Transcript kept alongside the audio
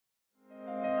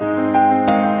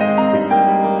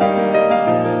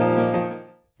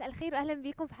الخير، اهلا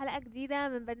بيكم في حلقة جديدة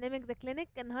من برنامج ذا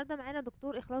كلينيك. النهارده معانا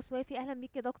دكتور اخلاص وافي. اهلا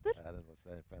بيك يا دكتور. اهلا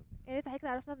وسهلا يا فندم. يا ريت حضرتك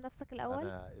تعرفنا بنفسك الاول.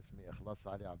 انا اسمي اخلاص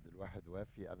علي عبد الواحد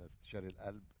وافي، انا استشاري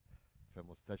القلب في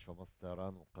مستشفى مصر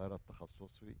طيران والقاهره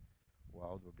التخصصي،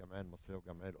 وعضو الجمعيه المصريه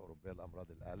والجمعيه الاوروبيه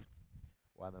لامراض القلب،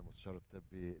 وانا المستشار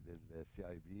الطبي للسي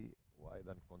اي بي،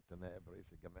 وايضا كنت نائب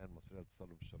رئيس الجمعيه المصريه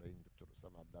للتصلب الشرايين دكتور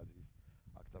اسامه عبد العزيز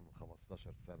اكثر من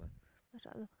 15 سنه. ما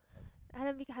شاء الله.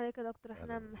 اهلا بيك حضرتك يا دكتور.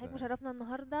 اهلا احنا حضرتك وسهلا. مشرفنا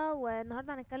النهارده،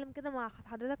 والنهارده هنتكلم كده مع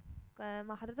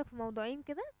حضرتك في موضوعين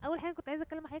كده. اول حاجه كنت عايزه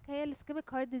اتكلم مع حضرتك هي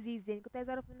الاسكيميك هارت ديزيز، يعني كنت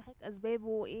عايزه اعرف من حضرتك اسبابه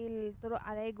وايه طرق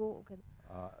علاجه وكده.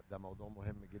 ده موضوع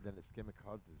مهم جدا. الاسكيميك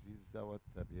هارت ديزيز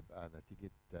دوت بيبقى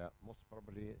نتيجه موست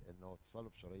بروبلي انه تصلب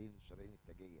الشرايين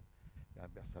التاجيه،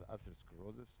 يعني بيحصل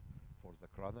atherosclerosis for the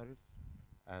coronaries,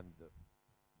 and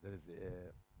there is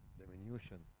a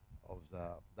diminution of the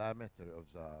diameter of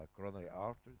the coronary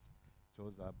arteries, so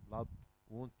the blood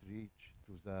won't reach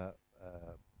to the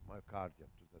myocardium,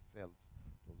 to the cells,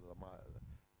 to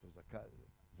the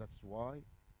that's why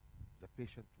the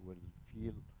patient will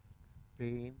feel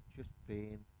chest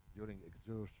pain during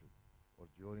exertion, or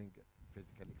during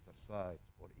physical exercise,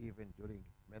 or even during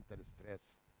mental stress.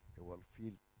 He will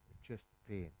feel chest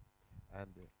pain,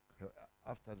 and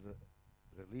after the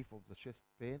relief of the chest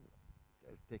pain,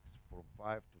 it takes from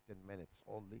 5 to 10 minutes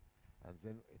only, and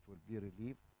then it will be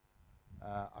relieved.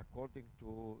 According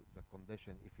to the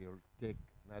condition, if you take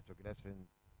nitroglycerin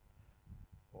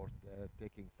or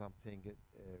taking something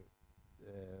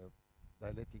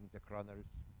dilating the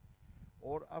coronaries,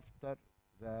 or after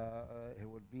he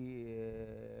will be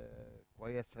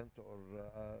quiescent, or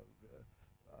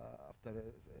after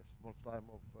a small time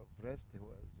of rest,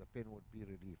 the pain will be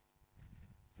relieved.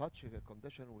 Such a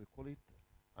condition, we call it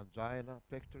angina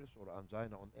pectoris or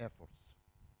angina on efforts.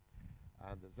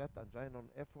 And that angina on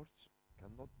efforts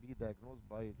cannot be diagnosed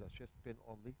by the chest pain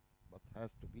only, but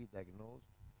has to be diagnosed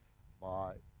by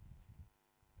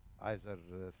either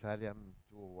thallium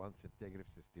 2,1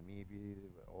 centigrade systemibi,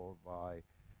 or by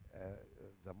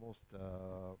the most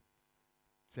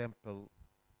simple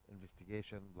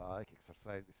investigation like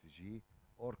exercise ECG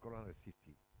or coronary CT.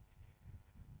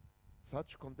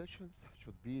 Such conditions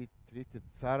should be treated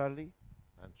thoroughly,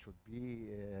 and should be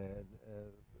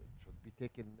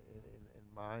taken in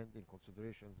mind, in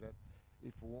consideration, that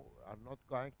if we are not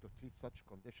going to treat such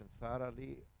conditions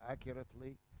thoroughly,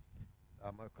 accurately,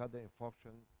 a myocardial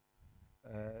infarction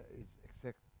is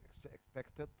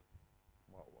expected.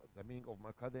 The meaning of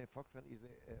myocardial infarction is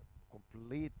a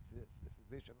complete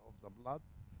cessation of the blood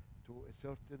to a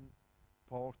certain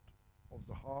part of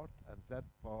the heart, and that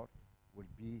part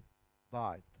will be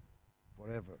died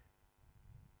forever.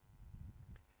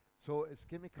 So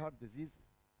ischemic heart disease,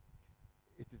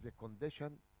 it is a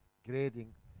condition grading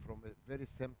from a very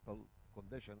simple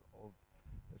condition of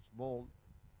a small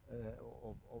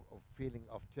of feeling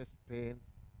of chest pain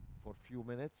for few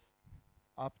minutes,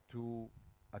 up to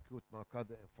acute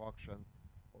myocardial infarction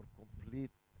or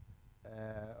complete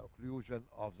occlusion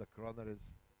of the coronaries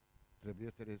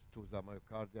tributaries to the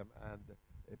myocardium, and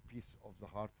a piece of the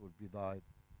heart will be died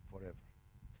forever.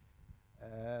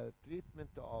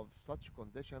 Treatment of such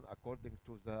condition according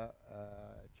to the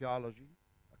etiology,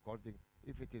 according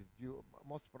if it is due,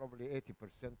 most probably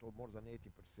 80% or more than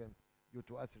 80% due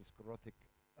to atherosclerotic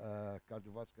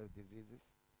cardiovascular diseases,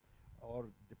 or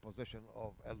deposition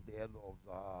of LDL, of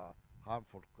the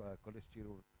harmful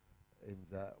cholesterol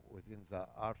within the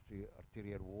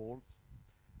arterial walls,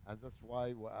 and that's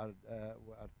why we are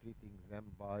treating them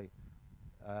by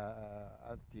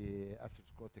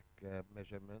anti-atherosclerotic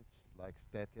measurements like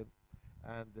statin,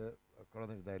 and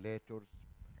coronary dilators,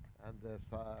 and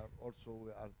also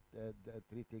we are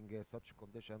treating such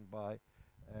condition by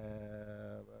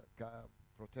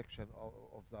protection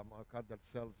of the myocardial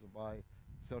cells by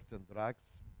certain drugs,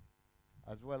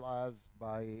 as well as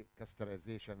by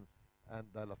catheterization and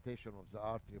dilatation of the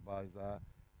artery by the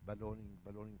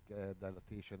ballooning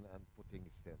dilatation and putting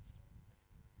stents.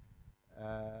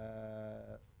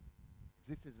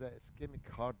 This is a ischemic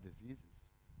heart disease.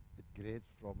 It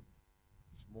grades from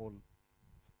small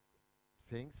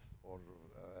things, or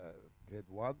grade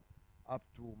 1, up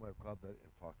to myocardial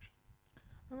infarction.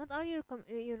 And what are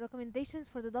your recommendations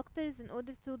for the doctors in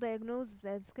order to diagnose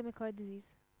the ischemic heart disease?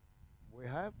 We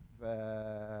have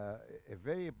a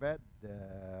very bad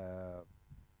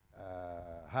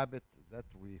habit that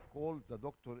we call the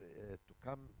doctor to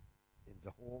come in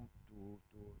the home to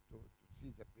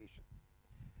see the patient.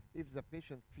 If the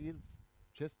patient feels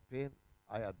chest pain,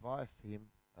 I advise him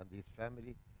and his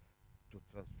family to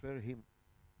transfer him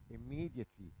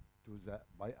immediately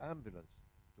by ambulance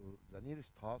to the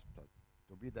nearest hospital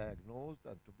to be diagnosed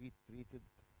and to be treated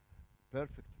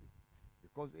perfectly.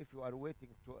 Because if you are waiting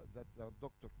to that the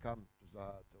doctor come to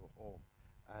home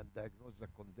and diagnose the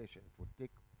condition, it will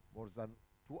take more than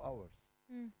 2 hours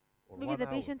Mm. or Maybe one the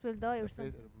hour. patient will die or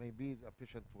something. Maybe the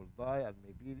patient will die, and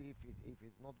maybe if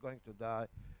he's not going to die,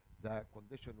 the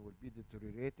condition will be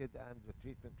deteriorated, and the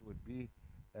treatment will be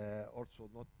also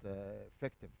not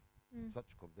effective in Mm. such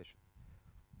conditions.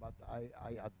 But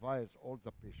I advise all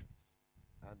the patients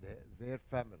and their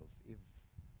families, if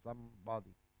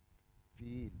somebody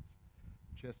feels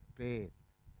chest pain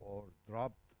or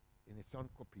dropped in a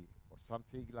syncope or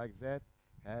something like that,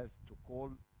 has to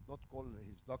call, not call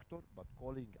his doctor, but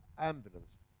calling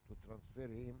ambulance to transfer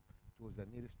him to the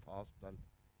nearest hospital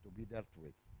to be dealt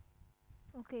with.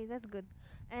 Okay, that's good.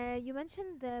 You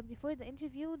mentioned before the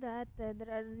interview that there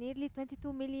are nearly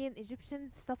 22 million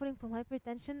Egyptians suffering from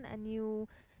hypertension, and you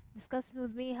discussed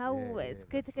with me Yeah, how yeah, it's that's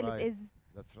critical it right. is.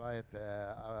 That's right.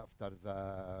 After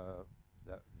the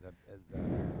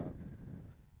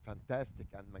fantastic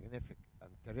and magnific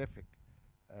and terrific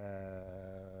uh,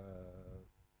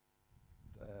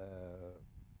 uh,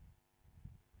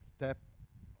 step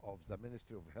of the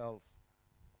Ministry of Health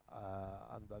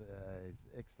under His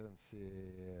Excellency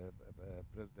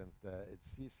President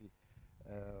El-Sisi,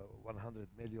 100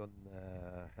 million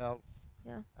health,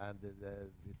 Yeah. and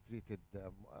they treated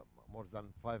more than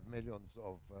 5 millions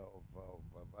of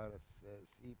virus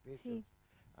C See. patients,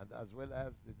 and as well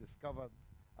as they discovered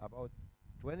about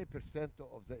 20%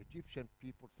 of the Egyptian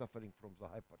people suffering from the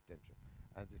hypertension,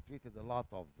 and they treated a lot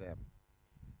of them.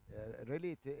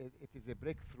 Really, it is a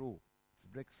breakthrough. It's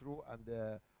a breakthrough, and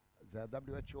the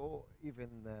WHO even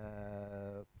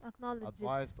Acknowledge it.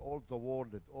 advised all the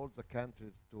world, all the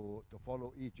countries to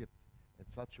follow Egypt in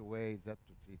such a way that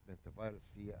to treatment the virus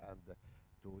C and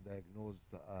to diagnose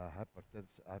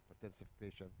hypertensive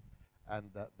patients and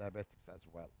diabetics as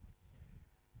well.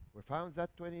 We found that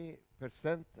 20%,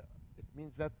 it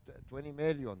means that 20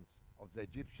 millions of the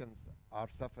Egyptians are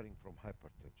suffering from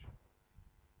hypertension.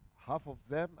 Half of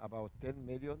them, about 10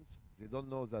 millions, they don't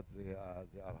know that they are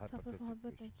Suffer from hypertensive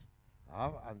hypertension. patients.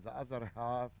 And the other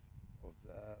half of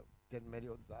the 10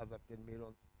 millions, the other 10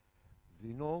 millions,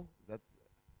 they know that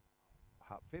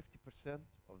 50%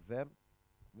 of them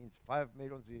means 5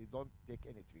 millions, they don't take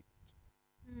any treatment.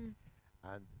 Mm.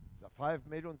 And the 5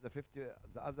 million,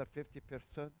 the other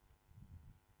 50%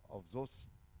 of those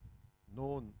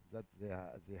known that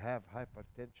they have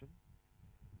hypertension,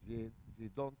 they, they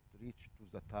don't reach to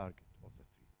the target of the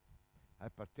treatment.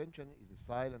 Hypertension is a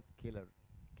silent killing.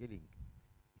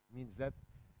 It means that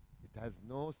it has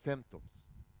no symptoms.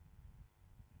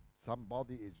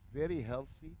 Somebody is very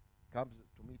healthy, comes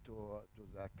to me to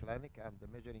the clinic, and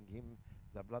measuring him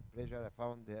the blood pressure. I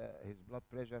found his blood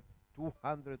pressure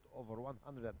 200 over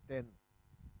 110,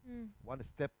 Mm. one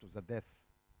step to the death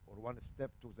or one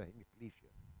step to the hemiplegia.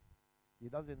 He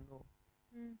doesn't know,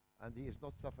 Mm. and he is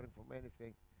not suffering from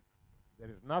anything.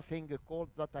 There is nothing called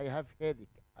that I have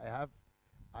headache. I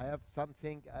have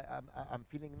something. I'm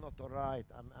feeling not all right.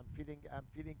 I'm feeling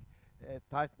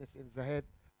tightness in the head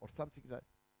or something like.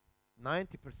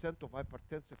 90% of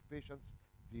hypertensive patients,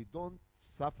 they don't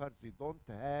suffer. They don't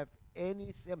have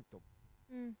any symptom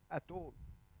Mm. at all.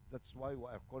 That's why we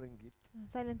are calling it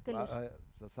Silent killer.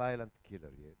 the silent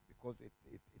killer, yeah, because it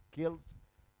kills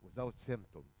without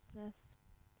symptoms. Yes.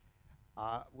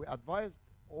 We advised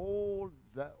all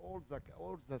the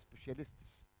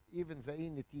specialists, even the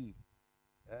ENT,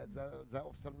 the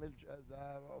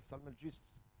ophthalmologists,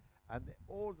 and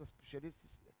all the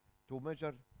specialists to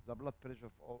measure the blood pressure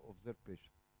of their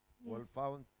patient. Yes. Well,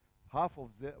 found half of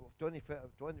the of 20%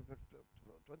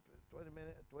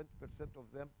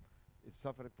 of them is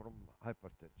suffering from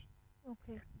hypertension.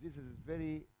 Okay. This is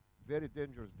very, very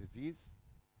dangerous disease.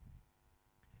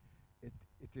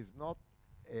 It is not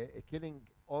a killing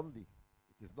only.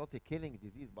 It is not a killing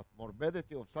disease, but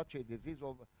morbidity of such a disease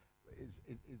is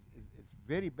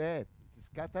very bad. It is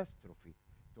catastrophe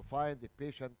to find a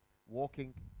patient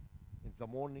walking in the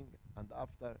morning and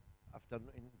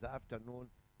in the afternoon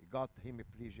he got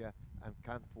hemiplegia and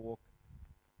can't walk.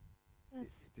 Yes.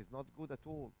 It is not good at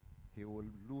all. He will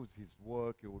lose his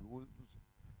work. He will lose.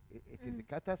 It is a Mm.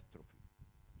 catastrophe.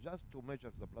 Just to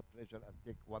measure the blood pressure and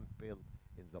take one pill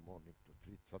in the morning to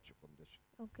treat such a condition.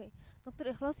 Okay. Dr.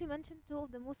 Ikhlas, you mentioned two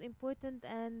of the most important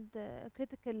and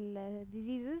critical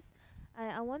diseases.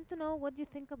 I want to know what you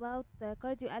think about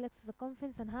Cardio Alex as a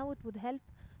conference and how it would help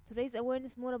to raise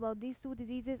awareness more about these two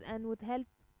diseases and would help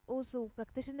also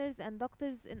practitioners and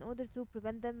doctors in order to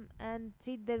prevent them and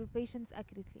treat their patients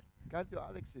accurately.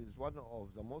 Cardio-Alex is one of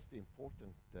the most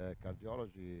important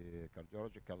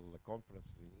cardiological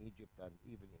conferences in Egypt and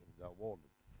even in the world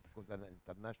because an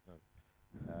international.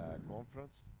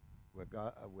 conference.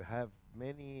 We have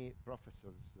many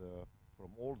professors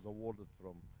from all the world,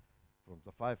 from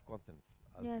the five continents,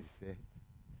 as Yes. they say,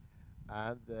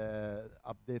 and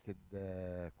updated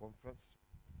conference.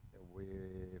 We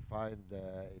find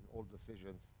in all the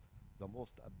sessions the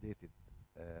most updated,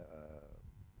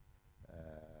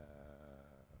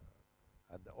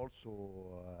 and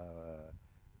also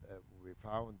we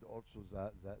found also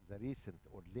the recent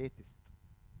or latest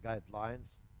guidelines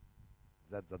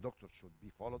that the doctor should be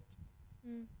followed,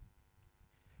 Mm.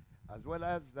 as well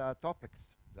as the topics.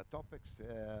 The topics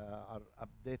are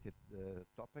updated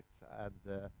topics,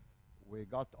 and we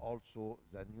got also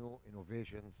the new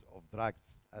innovations of drugs.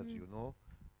 As Mm. you know,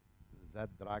 that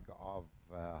drug of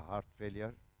heart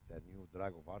failure, the new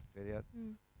drug of heart failure,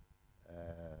 Mm. uh,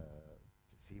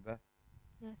 SIBA,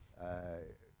 Yes.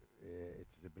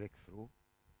 it's the breakthrough.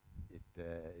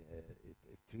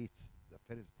 It treats, the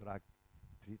first drug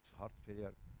treats heart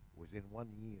failure within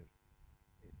 1 year.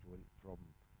 It will from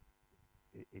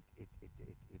it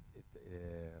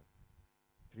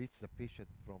treats the patient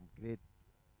from grade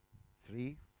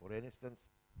 3, for instance,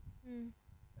 Mm.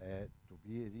 to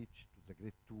be reached to the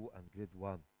grade 2 and grade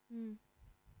 1. Mm.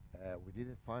 We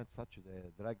didn't find such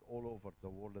a drug all over the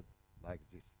world like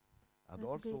this. And That's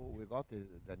also great. we got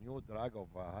the new drug of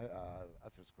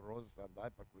atherosclerosis and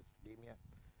hypercholesterolemia,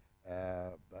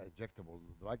 injectable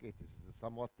drug. It is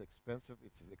somewhat expensive.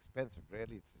 It's expensive,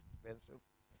 really. It's expensive,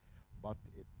 but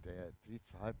it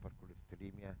treats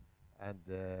hypercholesterolemia and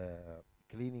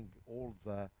cleaning all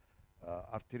the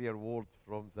arterial walls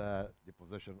from the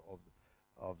deposition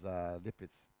of the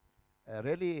lipids.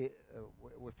 Really,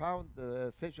 we found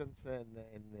sessions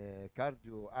in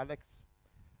cardio, Alex,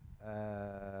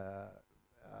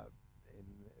 in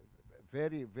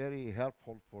very, very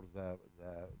helpful for the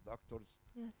doctors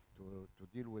Yes. to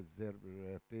deal with their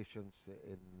patients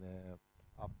in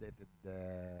updated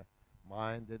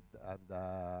minded, and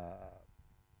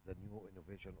the new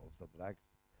innovation of the drugs.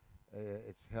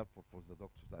 It's helpful for the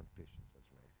doctors and patients as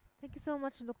well. Thank you so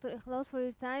much, Dr. Ikhlas, for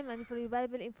your time and for your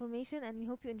valuable information. And we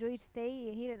hope you enjoy your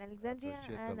stay here in I Alexandria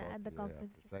appreciate a and lot. at the Yeah,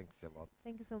 conference. thanks a lot.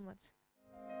 Thank you so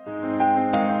much.